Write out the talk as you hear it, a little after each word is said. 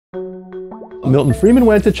Milton Friedman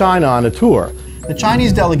went to China on a tour. The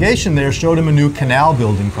Chinese delegation there showed him a new canal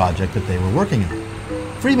building project that they were working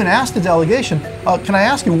on. Friedman asked the delegation, can I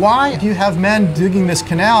ask you, why do you have men digging this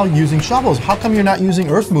canal using shovels? How come you're not using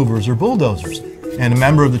earth movers or bulldozers? And a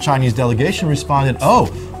member of the Chinese delegation responded,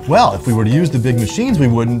 oh, well, if we were to use the big machines, we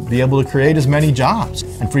wouldn't be able to create as many jobs.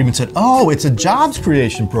 And Friedman said, oh, it's a jobs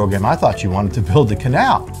creation program. I thought you wanted to build a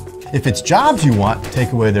canal. If it's jobs you want,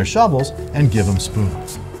 take away their shovels and give them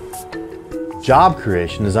spoons. Job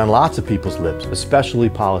creation is on lots of people's lips, especially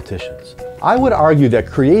politicians. I would argue that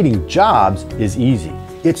creating jobs is easy.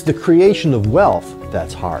 It's the creation of wealth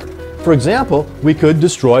that's hard. For example, we could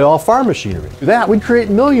destroy all farm machinery. With that, we'd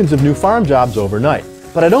create millions of new farm jobs overnight.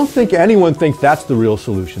 But I don't think anyone thinks that's the real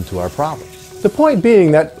solution to our problem. The point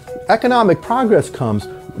being that economic progress comes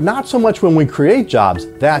not so much when we create jobs,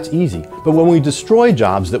 that's easy, but when we destroy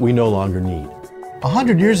jobs that we no longer need.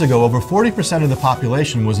 100 years ago, over 40% of the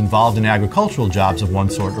population was involved in agricultural jobs of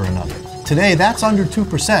one sort or another. Today, that's under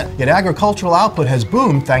 2%, yet agricultural output has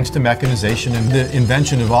boomed thanks to mechanization and the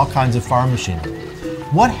invention of all kinds of farm machinery.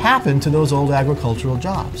 What happened to those old agricultural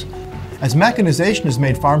jobs? As mechanization has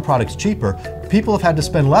made farm products cheaper, people have had to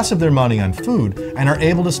spend less of their money on food and are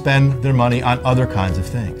able to spend their money on other kinds of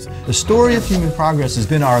things. The story of human progress has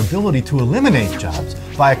been our ability to eliminate jobs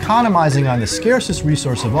by economizing on the scarcest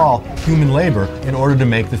resource of all, human labor, in order to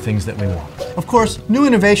make the things that we want. Of course, new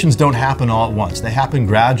innovations don't happen all at once. They happen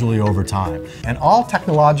gradually over time. And all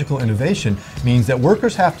technological innovation means that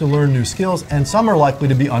workers have to learn new skills, and some are likely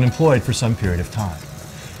to be unemployed for some period of time.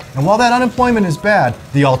 And while that unemployment is bad,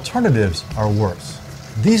 the alternatives are worse.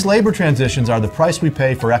 These labor transitions are the price we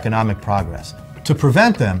pay for economic progress. To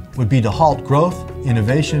prevent them would be to halt growth,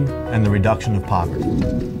 innovation, and the reduction of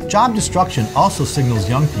poverty. Job destruction also signals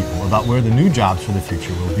young people about where the new jobs for the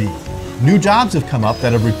future will be. New jobs have come up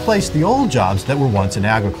that have replaced the old jobs that were once in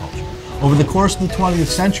agriculture. Over the course of the 20th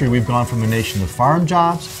century, we've gone from a nation of farm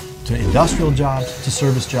jobs, to industrial jobs, to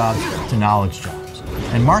service jobs, to knowledge jobs.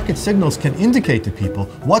 And market signals can indicate to people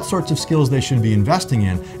what sorts of skills they should be investing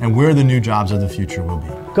in and where the new jobs of the future will be.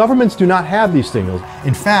 Governments do not have these signals.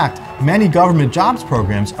 In fact, many government jobs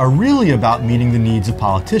programs are really about meeting the needs of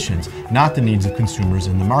politicians, not the needs of consumers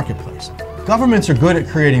in the marketplace. Governments are good at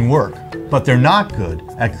creating work, but they're not good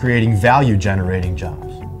at creating value-generating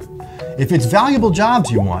jobs. If it's valuable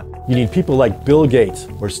jobs you want, you need people like Bill Gates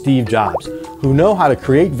or Steve Jobs, who know how to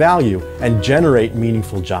create value and generate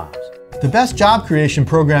meaningful jobs. The best job creation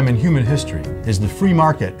program in human history is the free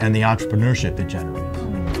market and the entrepreneurship it generates.